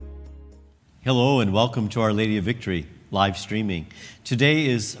Hello and welcome to Our Lady of Victory live streaming. Today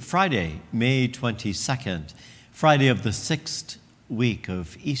is Friday, May 22nd, Friday of the 6th week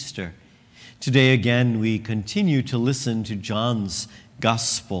of Easter. Today again we continue to listen to John's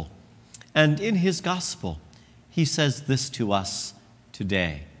Gospel. And in his Gospel, he says this to us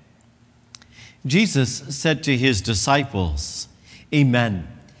today. Jesus said to his disciples, "Amen,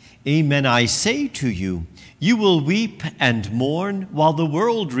 amen, I say to you, you will weep and mourn while the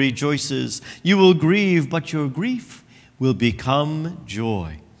world rejoices. You will grieve, but your grief will become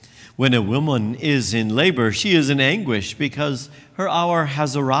joy. When a woman is in labor, she is in anguish because her hour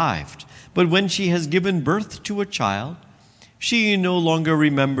has arrived. But when she has given birth to a child, she no longer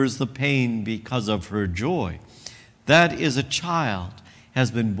remembers the pain because of her joy. That is, a child has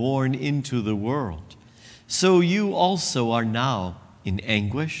been born into the world. So you also are now in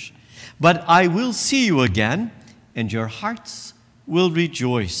anguish. But I will see you again, and your hearts will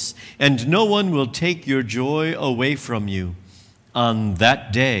rejoice, and no one will take your joy away from you. On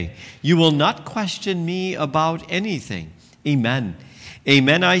that day, you will not question me about anything. Amen.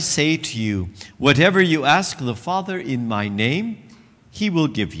 Amen, I say to you, whatever you ask the Father in my name, he will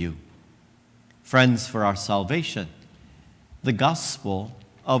give you." Friends, for our salvation, the gospel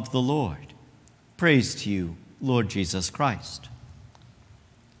of the Lord. Praise to you, Lord Jesus Christ.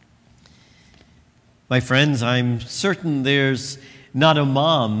 My friends, I'm certain there's not a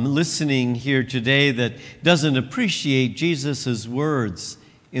mom listening here today that doesn't appreciate Jesus' words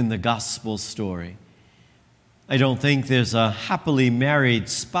in the gospel story. I don't think there's a happily married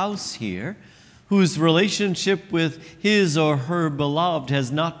spouse here whose relationship with his or her beloved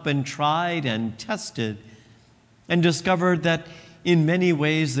has not been tried and tested and discovered that in many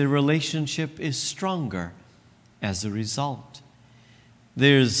ways the relationship is stronger as a result.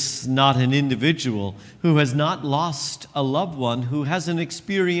 There's not an individual who has not lost a loved one who hasn't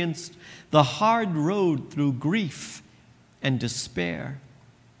experienced the hard road through grief and despair.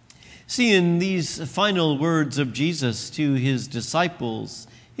 See, in these final words of Jesus to his disciples,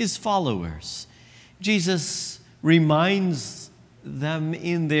 his followers, Jesus reminds them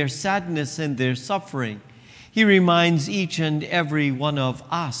in their sadness and their suffering. He reminds each and every one of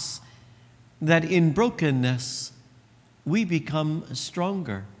us that in brokenness, we become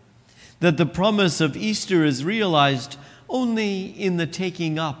stronger, that the promise of Easter is realized only in the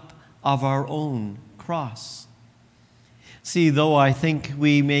taking up of our own cross. See, though I think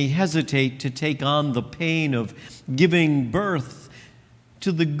we may hesitate to take on the pain of giving birth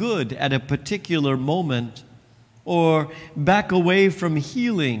to the good at a particular moment, or back away from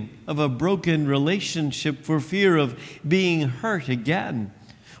healing of a broken relationship for fear of being hurt again,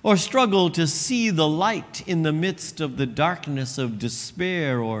 or struggle to see the light in the midst of the darkness of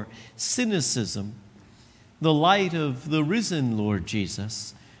despair or cynicism, the light of the risen Lord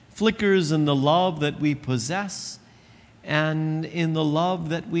Jesus flickers in the love that we possess and in the love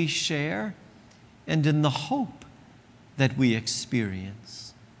that we share and in the hope that we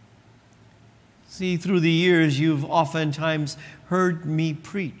experience. See, through the years, you've oftentimes heard me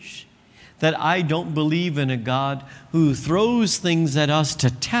preach that I don't believe in a God who throws things at us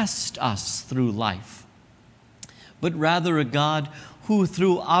to test us through life, but rather a God who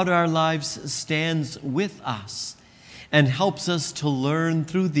throughout our lives stands with us and helps us to learn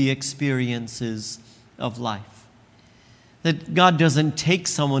through the experiences of life. That God doesn't take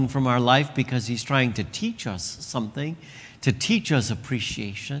someone from our life because he's trying to teach us something, to teach us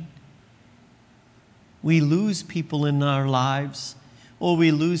appreciation. We lose people in our lives, or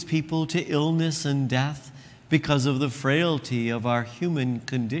we lose people to illness and death because of the frailty of our human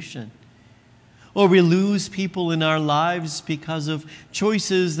condition. Or we lose people in our lives because of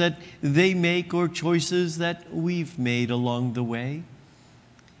choices that they make or choices that we've made along the way.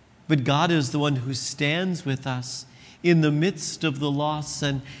 But God is the one who stands with us in the midst of the loss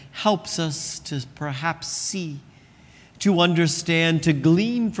and helps us to perhaps see, to understand, to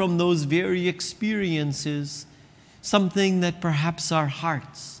glean from those very experiences something that perhaps our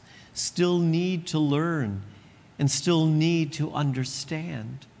hearts still need to learn and still need to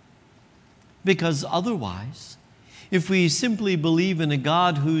understand. Because otherwise, if we simply believe in a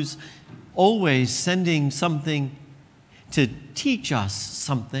God who's always sending something to teach us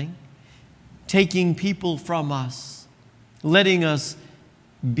something, taking people from us, letting us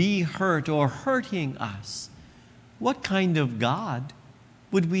be hurt or hurting us, what kind of God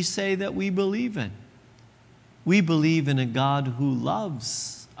would we say that we believe in? We believe in a God who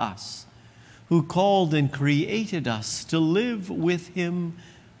loves us, who called and created us to live with him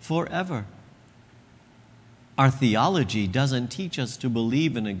forever. Our theology doesn't teach us to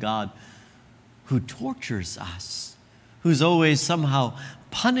believe in a God who tortures us, who's always somehow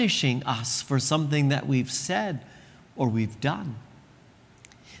punishing us for something that we've said or we've done.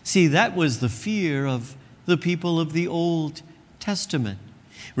 See, that was the fear of the people of the Old Testament.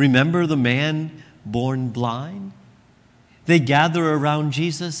 Remember the man born blind? They gather around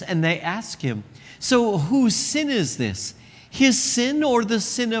Jesus and they ask him, so whose sin is this? His sin or the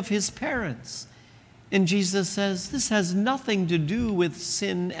sin of his parents? And Jesus says, this has nothing to do with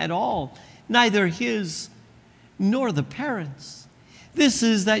sin at all, neither his nor the parents. This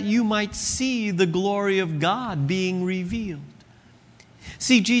is that you might see the glory of God being revealed.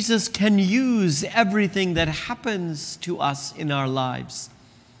 See, Jesus can use everything that happens to us in our lives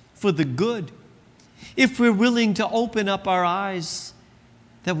for the good, if we're willing to open up our eyes,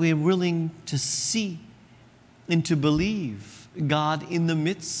 that we're willing to see and to believe God in the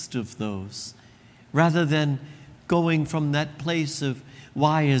midst of those, rather than going from that place of,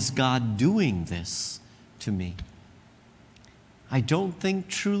 why is God doing this to me? I don't think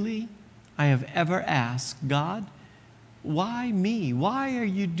truly I have ever asked God, why me? Why are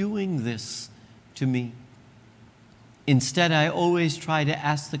you doing this to me? Instead, I always try to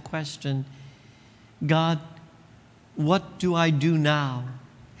ask the question, God, what do I do now?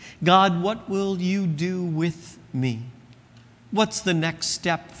 God, what will you do with me? What's the next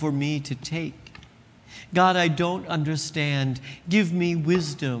step for me to take? God, I don't understand. Give me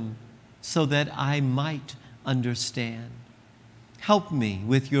wisdom so that I might understand. Help me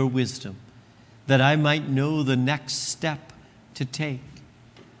with your wisdom that I might know the next step to take.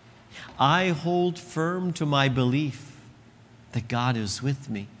 I hold firm to my belief that God is with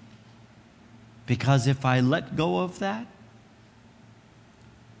me, because if I let go of that,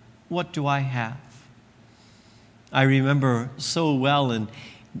 what do I have? I remember so well in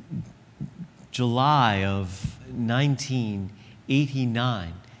July of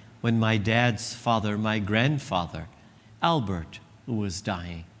 1989 when my dad's father, my grandfather, Albert, was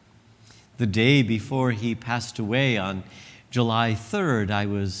dying. The day before he passed away on July 3rd, I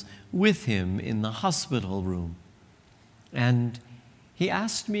was with him in the hospital room. And he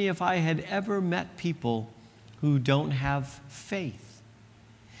asked me if I had ever met people who don't have faith.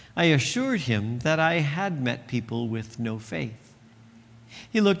 I assured him that I had met people with no faith.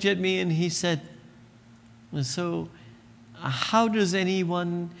 He looked at me and he said, so how does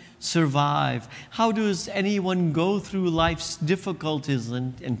anyone survive? How does anyone go through life's difficulties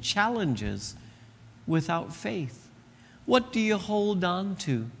and challenges without faith? What do you hold on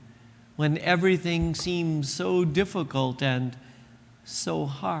to when everything seems so difficult and so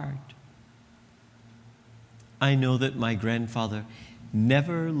hard? I know that my grandfather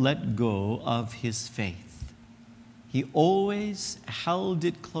never let go of his faith. He always held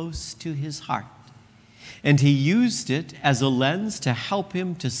it close to his heart. And he used it as a lens to help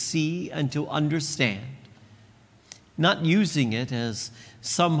him to see and to understand, not using it as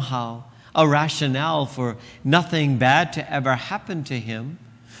somehow a rationale for nothing bad to ever happen to him,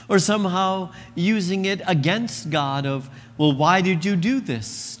 or somehow using it against God of, well, why did you do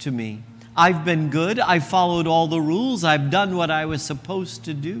this to me? I've been good. I followed all the rules. I've done what I was supposed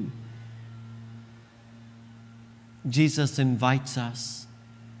to do. Jesus invites us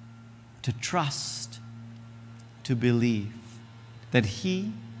to trust, to believe that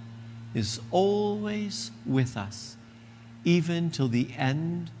He is always with us, even till the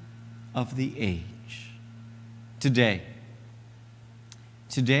end of the age. Today,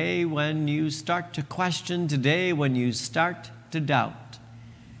 when you start to question, today when you start to doubt,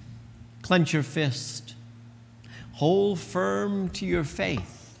 clench your fist, hold firm to your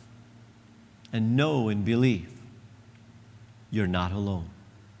faith, and know and believe you're not alone.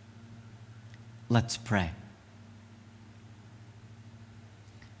 Let's pray.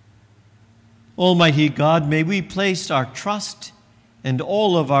 Almighty God, may we place our trust and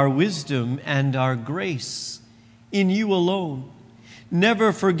all of our wisdom and our grace in you alone,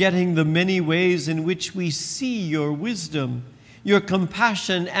 never forgetting the many ways in which we see your wisdom, your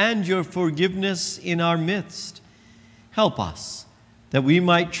compassion, and your forgiveness in our midst. Help us that we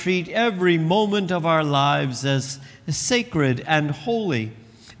might treat every moment of our lives as sacred and holy,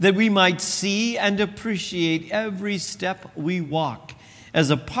 that we might see and appreciate every step we walk as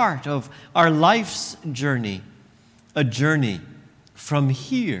a part of our life's journey, a journey from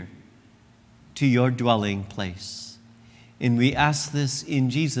here to your dwelling place. And we ask this in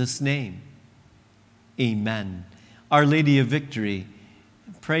Jesus' name. Amen. Our Lady of Victory,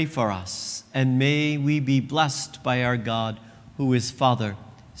 pray for us, and may we be blessed by our God, who is Father,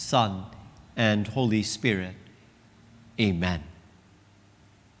 Son, and Holy Spirit. Amen.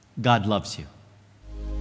 God loves you.